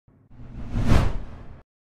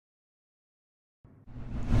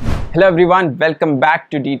Hello everyone, welcome back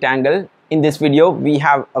to Detangle. In this video, we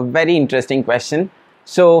have a very interesting question.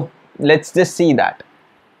 So let's just see that.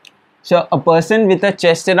 So a person with a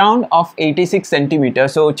chest round of 86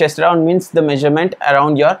 centimeters. So chest round means the measurement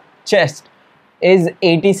around your chest is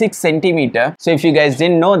 86 centimeter. So if you guys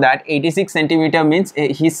didn't know that, 86 centimeter means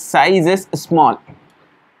his size is small.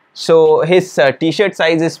 So his t-shirt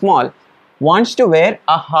size is small. Wants to wear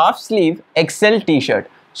a half sleeve XL t-shirt.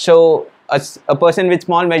 So a person with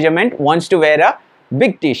small measurement wants to wear a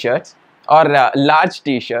big t-shirt or a large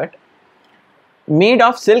t-shirt made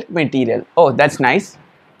of silk material. Oh, that's nice.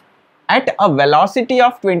 At a velocity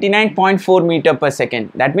of 29.4 meter per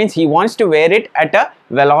second. That means he wants to wear it at a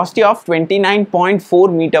velocity of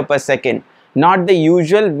 29.4 meter per second. Not the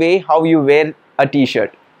usual way how you wear a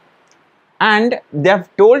t-shirt. And they have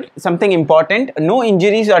told something important, no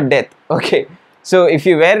injuries or death. Okay. So if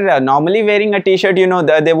you wear normally wearing a t-shirt, you know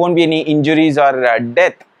there won't be any injuries or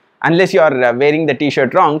death unless you are wearing the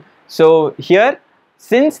t-shirt wrong. So here,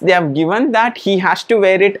 since they have given that he has to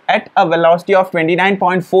wear it at a velocity of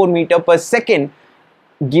 29.4 meter per second,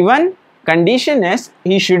 given condition is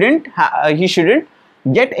he shouldn't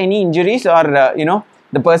get any injuries or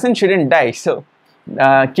the person shouldn't die. So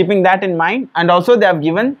keeping that in mind, and also they have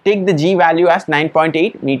given take the G value as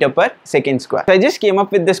 9.8 meter per second square. So I just came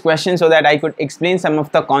up with this question so that I could explain some of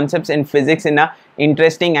the concepts in physics in a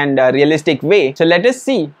interesting and realistic way. So let us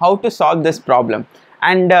see how to solve this problem.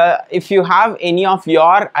 And if you have any of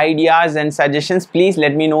your ideas and suggestions, please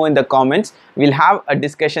let me know in the comments. We'll have a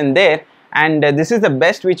discussion there. And this is the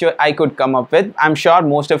best which I could come up with. I'm sure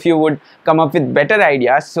most of you would come up with better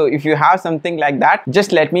ideas. So if you have something like that,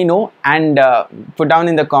 just let me know and put down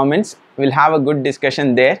in the comments. We'll have a good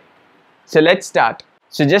discussion there. So let's start.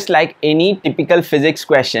 So just like any typical physics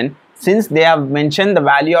question, since they have mentioned the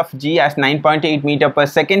value of G as 9.8 meter per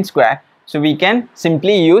second square, so we can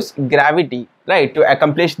simply use gravity, right, to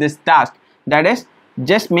accomplish this task. That is,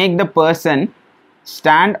 just make the person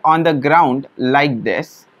stand on the ground like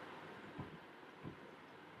this.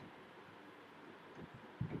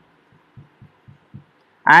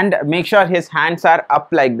 And make sure his hands are up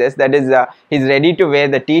like this, that is he's ready to wear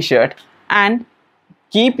the t-shirt, and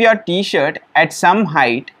keep your t-shirt at some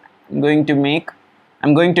height. I'm going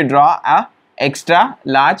to draw a extra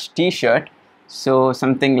large t-shirt, so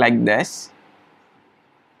something like this.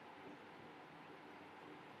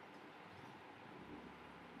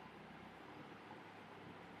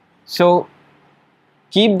 So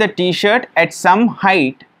keep the t-shirt at some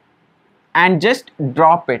height and just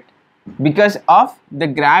drop it. Because of the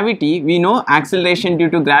gravity, we know acceleration due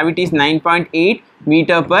to gravity is 9.8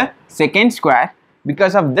 meter per second square.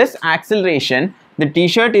 Because of this acceleration, the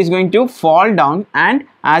t-shirt is going to fall down, and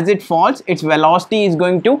as it falls, its velocity is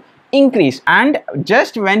going to increase. And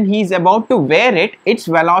just when he is about to wear it, its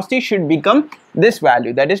velocity should become this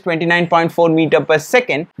value, that is 29.4 meter per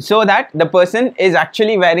second, so that the person is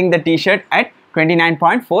actually wearing the t-shirt at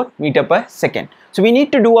 29.4 meter per second. So we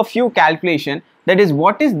need to do a few calculations. That is,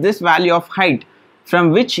 what is this value of height from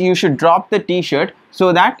which you should drop the t-shirt,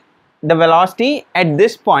 so that the velocity at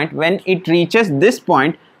this point, when it reaches this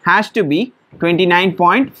point, has to be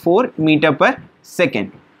 29.4 meter per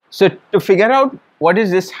second. So to figure out what is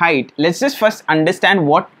this height, let's just first understand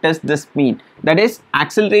what does this mean. That is,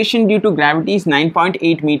 acceleration due to gravity is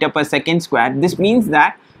 9.8 meter per second square. This means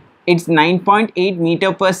that it's 9.8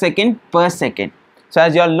 meter per second per second. So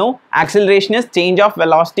as you all know, acceleration is change of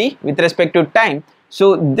velocity with respect to time.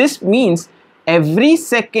 So this means every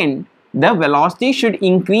second the velocity should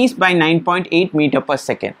increase by 9.8 meter per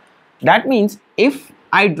second. That means if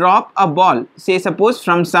I drop a ball, say suppose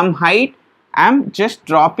from some height, I'm just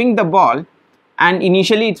dropping the ball, and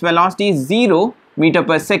initially its velocity is 0 meter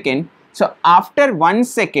per second. So after 1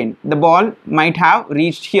 second, the ball might have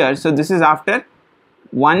reached here. So this is after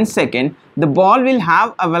 1 second, the ball will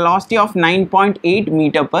have a velocity of 9.8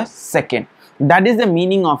 meter per second. That is the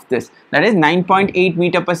meaning of this. That is 9.8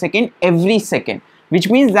 meter per second every second, which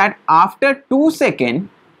means that after 2 seconds,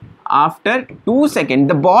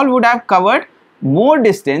 the ball would have covered more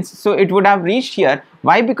distance, so it would have reached here.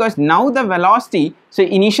 Why? Because now the velocity, so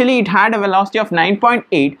initially it had a velocity of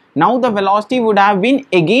 9.8, now the velocity would have been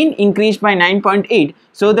again increased by 9.8,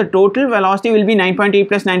 so the total velocity will be 9.8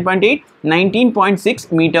 plus 9.8,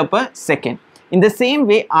 19.6 meter per second. In the same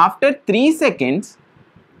way, after 3 seconds,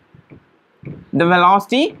 the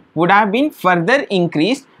velocity would have been further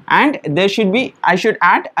increased, and there should be, I should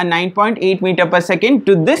add a 9.8 meter per second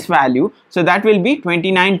to this value, so that will be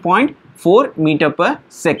 29.4 meter per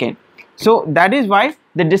second. So that is why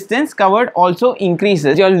the distance covered also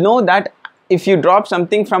increases. You all know that if you drop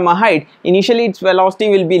something from a height, initially its velocity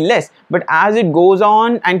will be less, but as it goes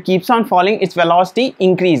on and keeps on falling, its velocity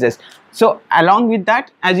increases. So along with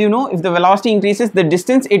that, as you know, if the velocity increases, the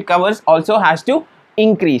distance it covers also has to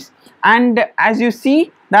increase. And as you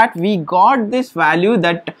see that we got this value,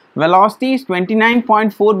 that velocity is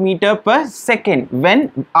 29.4 meter per second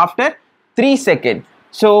when after 3 seconds.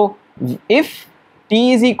 So if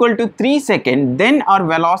t is equal to 3 seconds, then our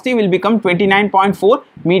velocity will become 29.4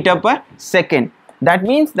 meter per second. That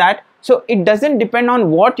means that, so it doesn't depend on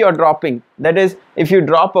what you're dropping. That is, if you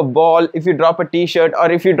drop a ball, if you drop a t-shirt, or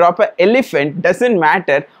if you drop an elephant, doesn't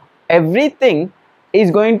matter. Everything is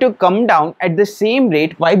going to come down at the same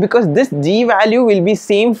rate. Why? Because this g value will be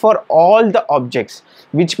same for all the objects,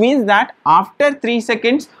 which means that after 3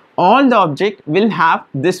 seconds, all the object will have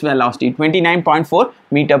this velocity 29.4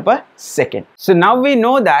 meter per second. So now we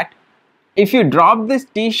know that if you drop this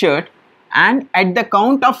t-shirt and at the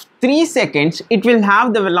count of 3 seconds, it will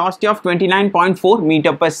have the velocity of 29.4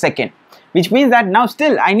 meter per second, which means that now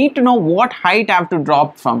still I need to know what height I have to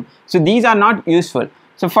drop from. So these are not useful.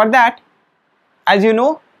 So for that, as you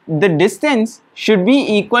know, the distance should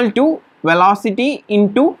be equal to velocity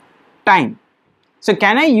into time. So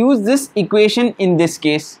can I use this equation in this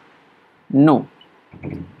case? No.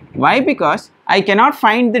 Why? Because I cannot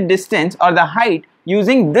find the distance or the height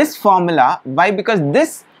using this formula. Why? Because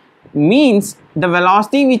this means the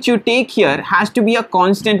velocity which you take here has to be a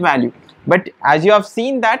constant value. But as you have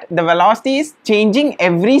seen that the velocity is changing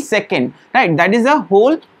every second, right? That is a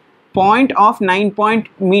whole point of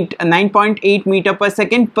 9.8 meter per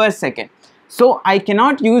second. So I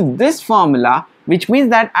cannot use this formula, which means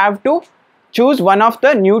that I have to choose one of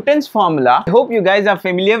the Newton's formula. I hope you guys are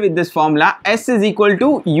familiar with this formula. S is equal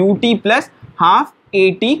to ut plus half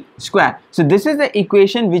at square. So this is the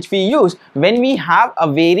equation which we use when we have a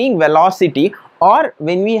varying velocity or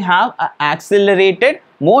when we have an accelerated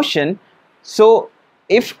motion. So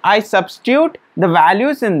if I substitute the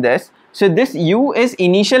values in this, so this u is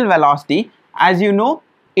initial velocity. As you know,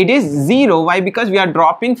 it is 0. Why? Because we are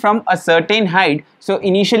dropping from a certain height. So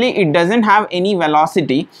initially it doesn't have any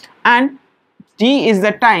velocity, and t is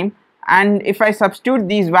the time. And if I substitute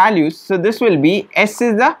these values, so this will be s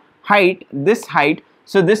is the height, this height,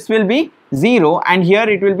 so this will be 0, and here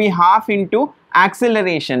it will be half into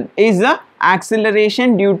acceleration is the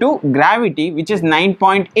acceleration due to gravity, which is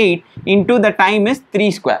 9.8 into the time is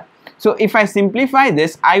 3 square. So if I simplify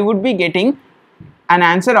this, I would be getting an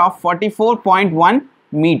answer of 44.1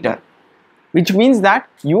 meter, which means that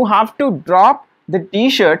you have to drop the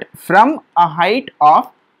t-shirt from a height of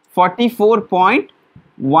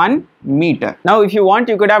 44.1 meter. Now if you want,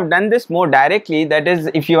 you could have done this more directly. That is,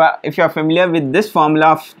 if you are familiar with this formula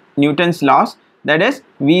of Newton's laws, that is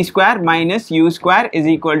v square minus u square is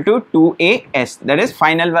equal to 2as. That is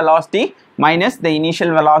final velocity minus the initial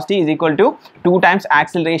velocity is equal to 2 times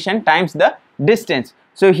acceleration times the distance.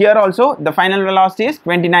 So here also the final velocity is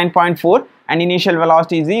 29.4 and initial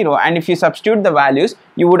velocity is 0, and if you substitute the values,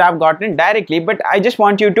 you would have gotten it directly. But I just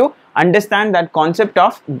want you to understand that concept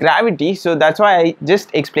of gravity, so that's why I just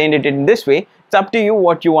explained it in this way. It's up to you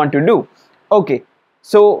what you want to do. Okay,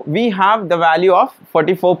 so we have the value of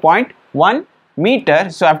 44.1 meter,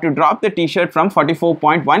 so I have to drop the t-shirt from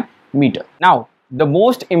 44.1 meter. Now the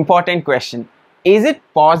most important question, is it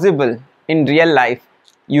possible in real life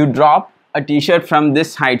you drop a t-shirt from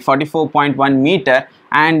this height 44.1 meter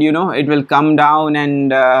and you know it will come down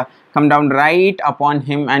and come down right upon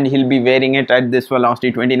him and he'll be wearing it at this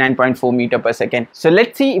velocity 29.4 meter per second. So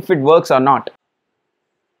let's see if it works or not.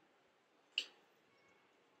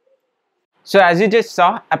 So as you just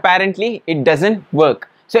saw, apparently it doesn't work.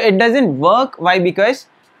 So it doesn't work. Why? Because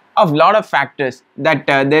of lot of factors, that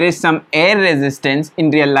there is some air resistance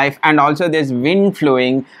in real life, and also there's wind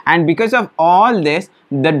flowing, and because of all this,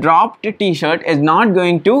 the dropped t-shirt is not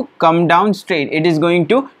going to come down straight. It is going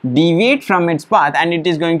to deviate from its path and it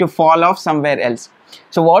is going to fall off somewhere else.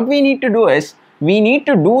 So what we need to do is, we need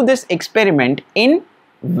to do this experiment in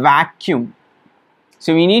vacuum.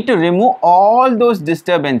 So we need to remove all those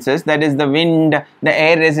disturbances, that is the wind, the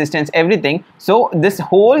air resistance, everything. So this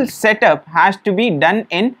whole setup has to be done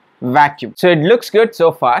in vacuum. So it looks good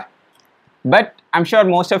so far, but I'm sure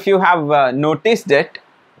most of you have noticed it.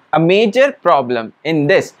 A major problem in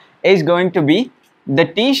this is going to be the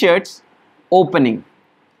t-shirt's opening,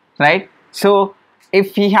 right? So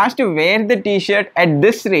if he has to wear the t-shirt at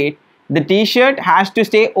this rate, the t-shirt has to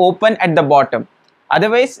stay open at the bottom.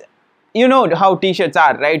 Otherwise, you know how t-shirts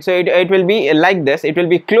are, right? So it will be like this, it will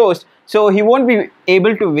be closed, so he won't be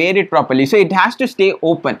able to wear it properly. So it has to stay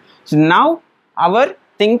open. So now our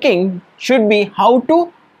thinking should be how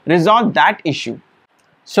to resolve that issue.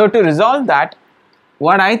 So to resolve that,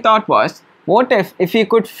 what I thought was, what if you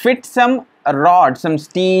could fit some rods, some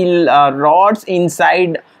steel rods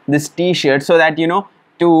inside this t-shirt, so that, you know,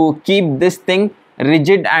 to keep this thing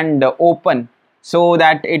rigid and open, so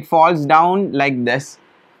that it falls down like this.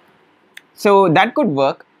 So that could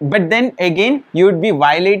work, but then again you would be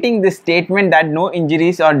violating the statement that no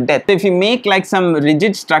injuries or death. If you make like some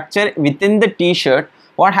rigid structure within the t-shirt,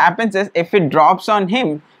 what happens is, if it drops on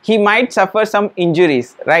him, he might suffer some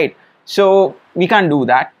injuries, right? So we can't do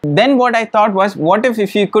that. Then what I thought was, what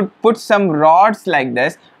if you could put some rods like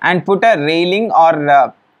this and put a railing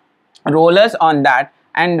or rollers on that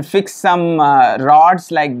and fix some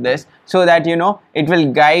rods like this, so that, you know, it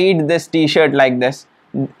will guide this t-shirt like this.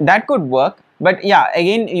 That could work. But yeah,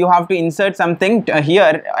 again you have to insert something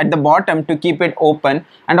here at the bottom to keep it open,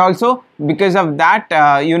 and also because of that,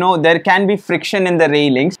 you know, there can be friction in the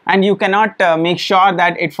railings, and you cannot make sure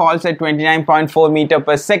that it falls at 29.4 meter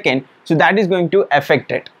per second, so that is going to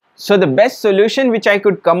affect it. So the best solution which I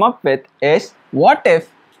could come up with is, what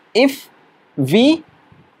if we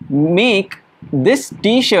make this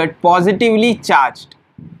t-shirt positively charged,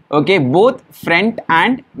 okay, both front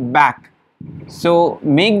and back. So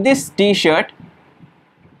make this t-shirt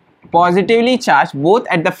positively charged both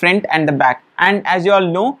at the front and the back, and as you all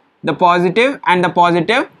know, the positive and the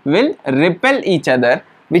positive will repel each other,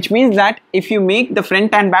 which means that if you make the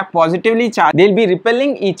front and back positively charged, they'll be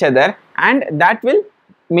repelling each other, and that will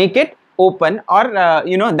make it open, or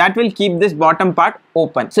you know, that will keep this bottom part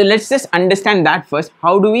open. So let's just understand that first.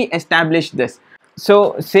 How do we establish this?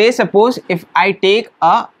 So say, suppose if I take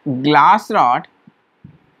a glass rod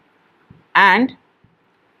and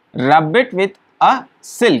rub it with a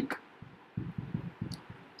silk.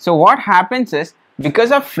 So what happens is,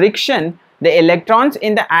 because of friction, the electrons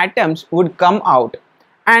in the atoms would come out,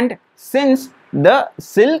 and since the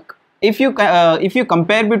silk, if you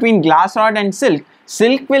compare between glass rod and silk,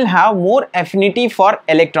 silk will have more affinity for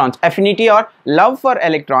electrons, affinity or love for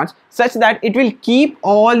electrons, such that it will keep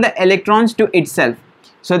all the electrons to itself.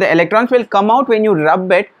 So the electrons will come out when you rub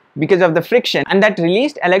it because of the friction, and that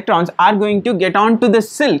released electrons are going to get onto the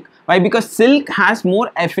silk. Why? Because silk has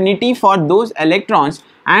more affinity for those electrons,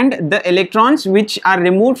 and the electrons which are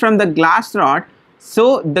removed from the glass rod,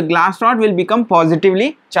 so the glass rod will become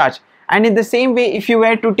positively charged. And in the same way, if you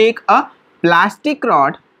were to take a plastic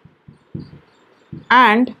rod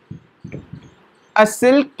and a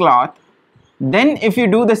silk cloth, then if you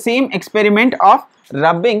do the same experiment of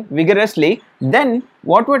rubbing vigorously, then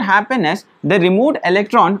what would happen is, the removed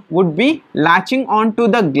electron would be latching onto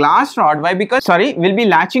the glass rod. Why? Because, will be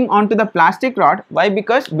latching onto the plastic rod. Why?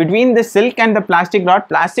 Because between the silk and the plastic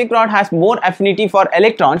rod has more affinity for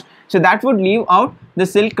electrons, so that would leave out the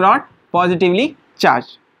silk rod positively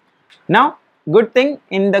charged. Now, good thing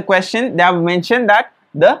in the question they have mentioned that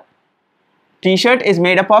the t-shirt is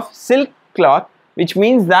made up of silk cloth, which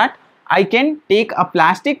means that I can take a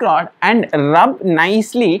plastic rod and rub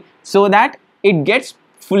nicely, so that it gets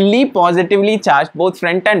fully positively charged both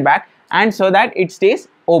front and back, and so that it stays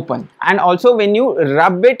open. And also, when you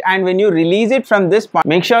rub it and when you release it from this part,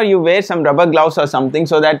 make sure you wear some rubber gloves or something,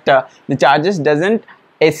 so that the charges doesn't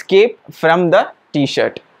escape from the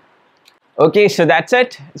t-shirt. Okay, so that's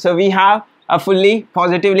it. So we have a fully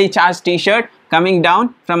positively charged t-shirt coming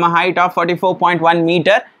down from a height of 44.1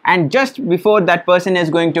 meter, and just before that person is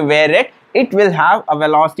going to wear it, it will have a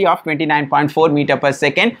velocity of 29.4 meter per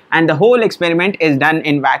second, and the whole experiment is done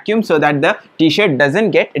in vacuum, so that the t-shirt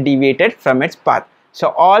doesn't get deviated from its path.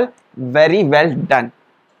 So all very well done.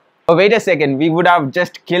 Oh, wait a second, we would have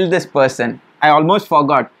just killed this person. I almost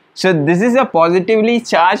forgot. So this is a positively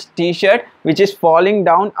charged t-shirt which is falling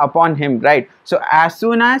down upon him, right? So as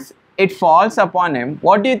soon as it falls upon him,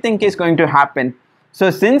 what do you think is going to happen? So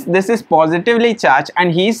since this is positively charged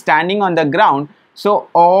and he is standing on the ground, so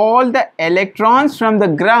all the electrons from the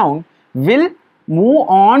ground will move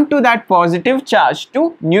on to that positive charge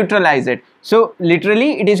to neutralize it. So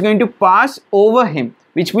literally it is going to pass over him,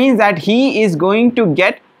 which means that he is going to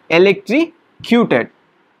get electrocuted,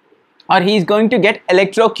 or he is going to get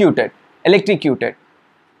electrocuted.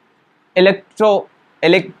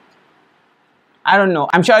 I don't know,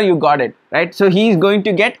 I'm sure you got it, right? So he is going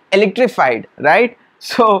to get electrified, right?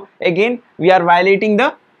 So again, we are violating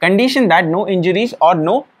the condition that no injuries or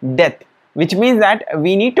no death, which means that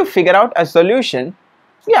we need to figure out a solution.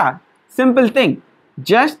 Yeah, simple thing.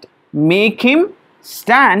 Just make him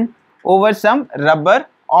stand over some rubber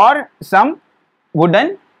or some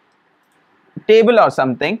wooden table or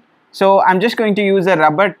something. So I'm just going to use a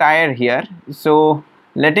rubber tire here. So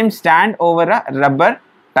let him stand over a rubber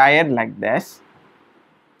tire like this.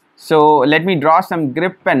 So let me draw some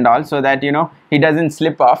grip and all so that you know he doesn't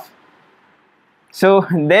slip off. So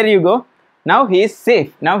there you go. Now he is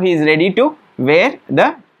safe. Now he is ready to wear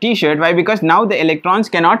the t-shirt. Why? Because now the electrons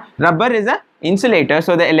cannot, rubber is a insulator,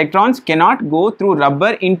 so the electrons cannot go through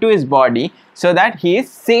rubber into his body, so that he is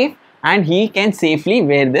safe and he can safely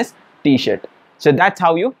wear this t-shirt. So that's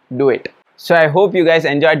how you do it. So I hope you guys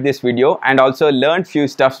enjoyed this video and also learned few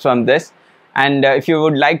stuffs from this. And if you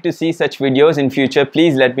would like to see such videos in future,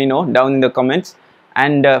 please let me know down in the comments.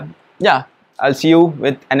 And yeah, I'll see you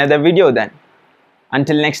with another video then.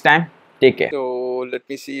 Until next time, take care. So let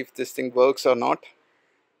me see if this thing works or not.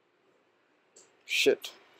 Shit.